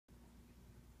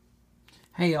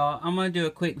Hey y'all, I'm going to do a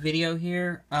quick video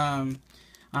here. I'm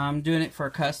doing it for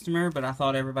a customer, but I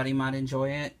thought everybody might enjoy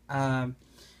it.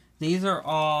 These are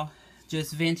all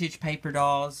just vintage paper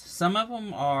dolls. Some of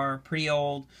them are pretty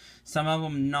old, some of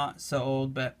them not so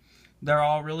old, but they're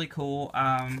all really cool.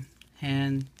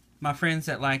 And my friends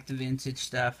that like the vintage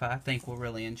stuff, I think will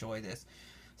really enjoy this.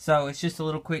 So it's just a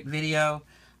little quick video,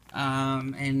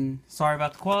 and sorry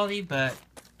about the quality, but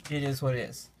it is what it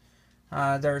is.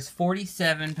 There's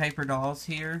 47 paper dolls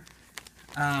here.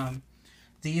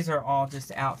 These are all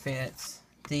just outfits.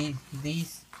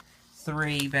 These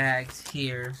 3 bags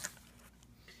here,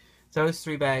 those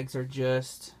 3 bags are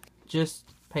just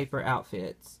paper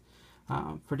outfits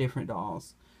for different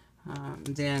dolls.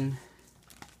 Then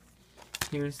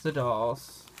here's the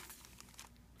dolls.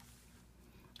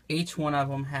 Each one of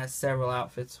them has several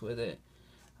outfits with it.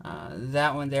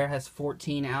 That one there has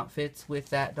 14 outfits with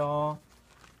that doll.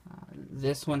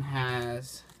 This one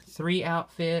has 3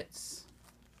 outfits.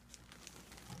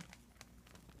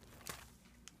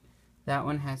 That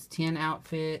one has 10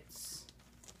 outfits.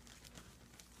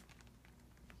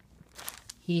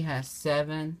 He has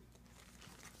 7.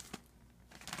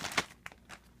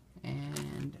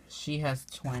 And she has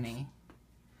 20.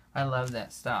 I love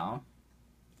that style.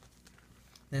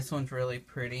 This one's really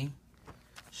pretty.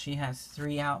 She has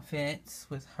 3 outfits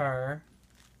with her.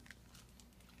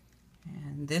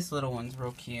 And this little one's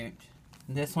real cute.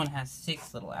 This one has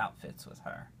 6 little outfits with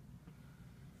her.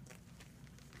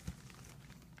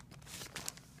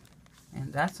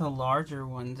 And that's a larger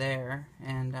one there.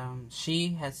 And she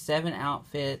has 7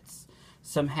 outfits,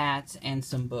 some hats, and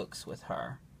some books with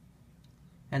her.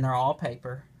 And they're all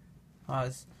paper.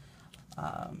 Because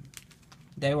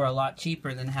they were a lot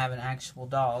cheaper than having actual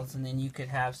dolls. And then you could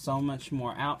have so much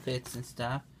more outfits and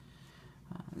stuff.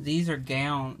 These are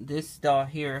gowns. This doll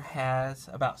here has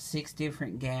about 6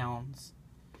 different gowns.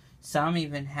 Some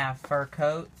even have fur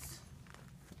coats.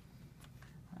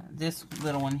 This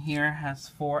little one here has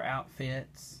 4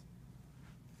 outfits.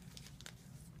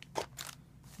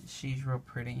 She's real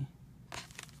pretty.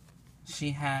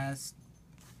 She has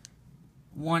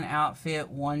 1 outfit,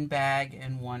 1 bag,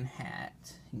 and 1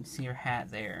 hat. You can see her hat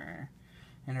there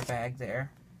and her bag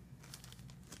there.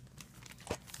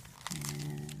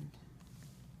 And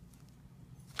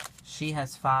she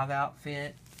has 5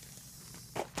 outfits.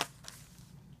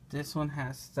 This one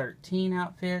has 13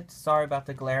 outfits. Sorry about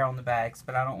the glare on the bags,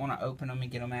 but I don't want to open them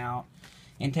and get them out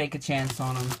and take a chance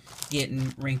on them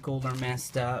getting wrinkled or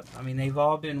messed up. I mean, they've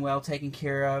all been well taken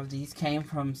care of. These came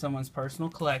from someone's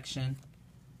personal collection.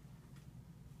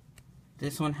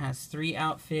 This one has 3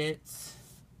 outfits.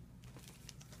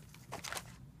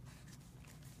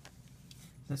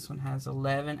 This one has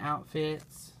 11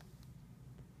 outfits.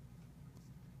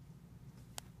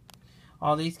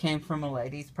 All these came from a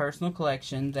lady's personal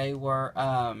collection. They were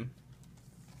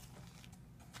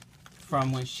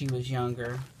from when she was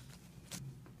younger,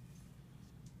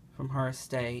 from her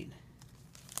estate.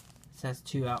 It says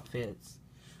 2 outfits.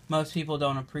 Most people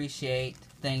don't appreciate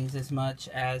things as much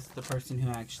as the person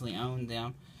who actually owned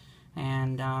them.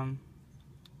 And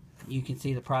you can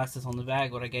see the prices on the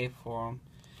bag, what I gave for them.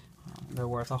 They're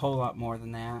worth a whole lot more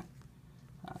than that.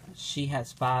 She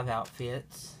has 5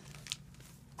 outfits.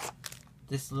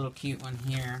 This little cute one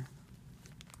here,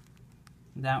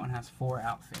 that one has 4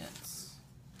 outfits.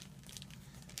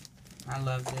 I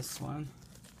love this one.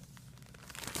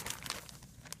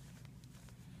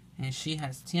 And she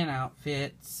has 10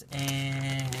 outfits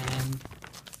and,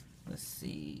 let's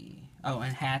see, oh,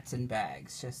 and hats and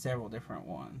bags, just several different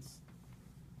ones.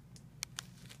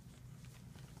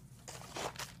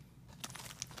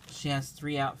 She has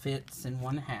 3 outfits and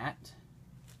 1 hat.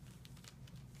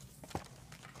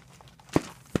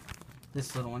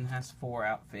 This little one has 4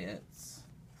 outfits.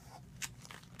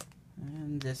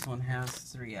 And this one has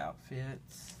 3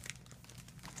 outfits.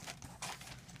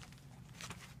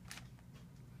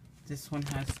 This one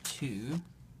has 2.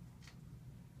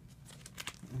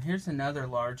 And here's another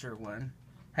larger one.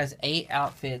 Has 8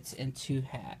 outfits and 2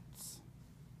 hats.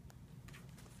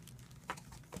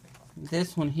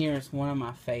 This one here is one of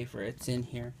my favorites in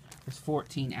here. There's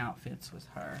 14 outfits with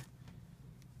her.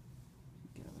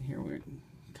 Get over here where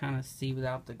kind of see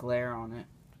without the glare on it.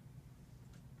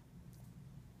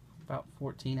 About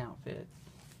 14 outfits.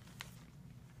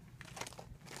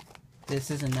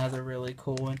 This is another really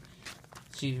cool one.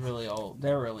 She's really old.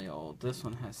 They're really old. This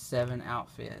one has 7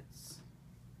 outfits.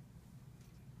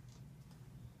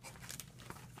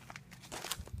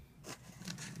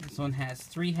 This one has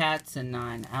 3 hats and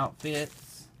 9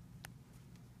 outfits.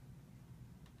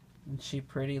 Isn't she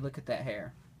pretty? Look at that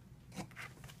hair.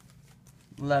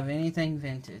 Love anything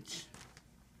vintage.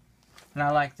 And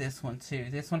I like this one too.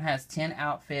 This one has 10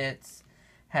 outfits,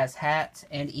 has hats,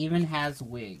 and even has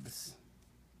wigs.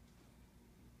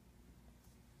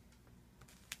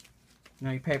 You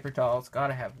know, your paper dolls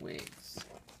gotta have wigs.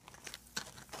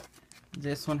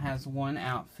 This one has one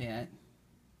outfit.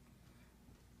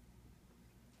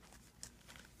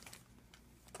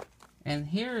 And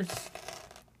here's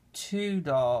two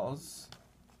dolls.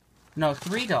 No,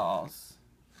 three dolls.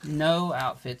 No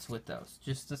outfits with those.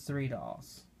 Just the three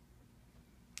dolls.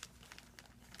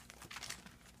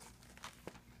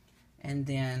 And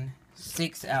then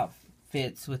 6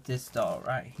 outfits with this doll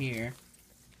right here.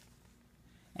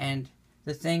 And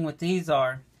the thing with these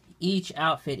are, each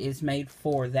outfit is made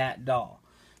for that doll.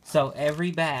 So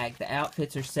every bag, the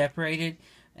outfits are separated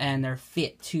and they're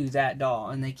fit to that doll,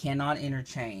 and they cannot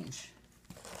interchange.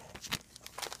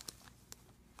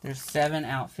 There's 7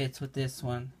 outfits with this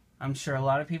one. I'm sure a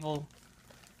lot of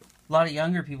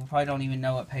younger people probably don't even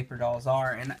know what paper dolls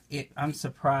are, and I'm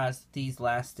surprised these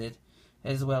lasted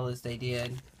as well as they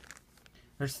did.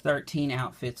 There's 13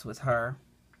 outfits with her.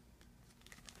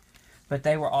 But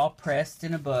they were all pressed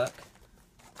in a book.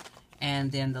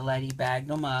 And then the lady bagged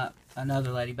them up.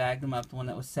 Another lady bagged them up, the one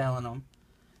that was selling them,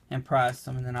 and priced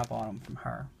them, and then I bought them from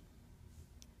her.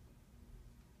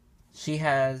 She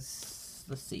has,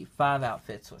 let's see, 5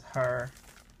 outfits with her.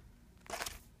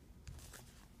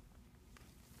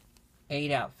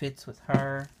 8 outfits with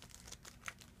her.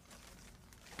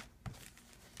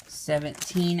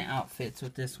 17 outfits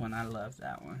with this one. I love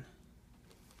that one.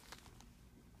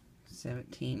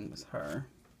 17 was her.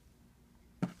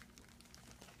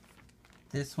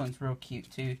 This one's real cute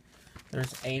too.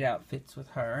 There's 8 outfits with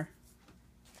her.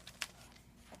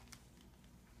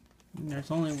 And there's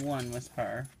only one with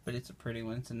her, but it's a pretty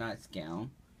one. It's a nice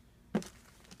gown.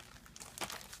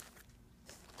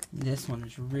 This one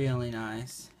is really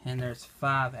nice. And there's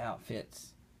 5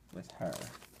 outfits with her.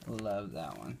 Love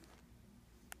that one.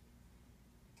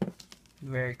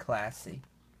 Very classy.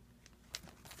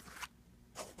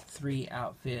 3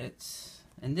 outfits.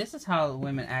 And this is how the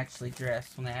women actually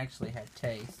dressed when they actually had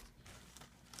taste.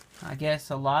 I guess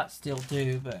a lot still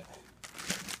do, but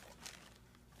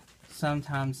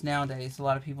sometimes nowadays a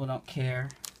lot of people don't care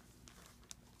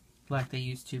like they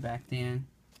used to back then.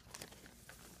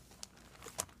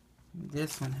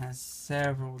 This one has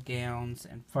several gowns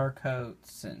and fur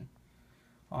coats and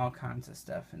all kinds of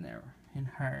stuff in there in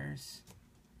hers.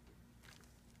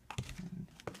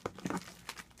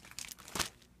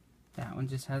 That one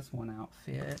just has one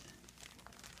outfit.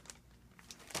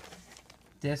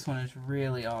 This one is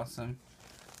really awesome.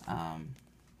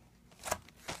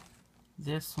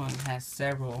 This one has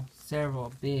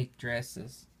several big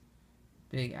dresses,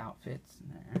 big outfits in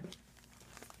there.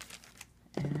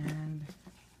 And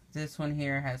this one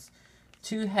here has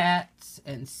 2 hats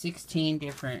and 16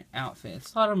 different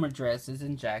outfits. A lot of them are dresses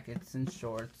and jackets and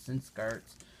shorts and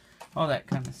skirts, all that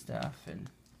kind of stuff. And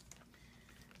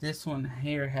this one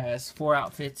here has 4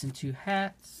 outfits and 2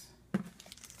 hats.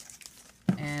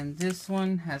 And this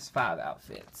one has 5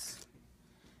 outfits.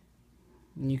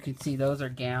 And you can see those are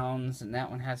gowns, and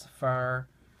that one has fur.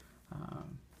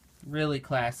 Really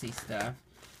classy stuff.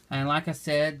 And like I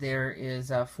said, there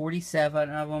is 47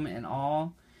 of them in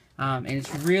all. And it's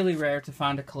really rare to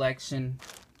find a collection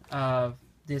of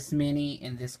this many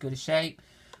in this good shape,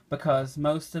 because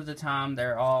most of the time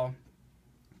they're all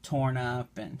torn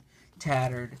up and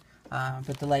tattered.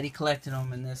 But the lady collected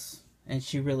them in this, and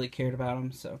she really cared about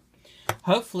them. So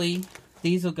hopefully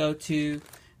these will go to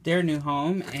their new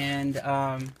home, and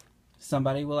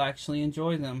somebody will actually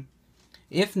enjoy them.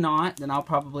 If not, then I'll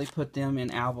probably put them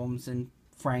in albums and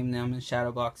frame them in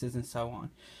shadow boxes and so on.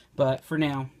 But for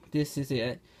now, this is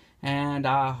it. And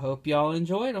I hope y'all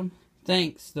enjoyed them.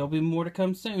 Thanks. There'll be more to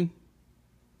come soon.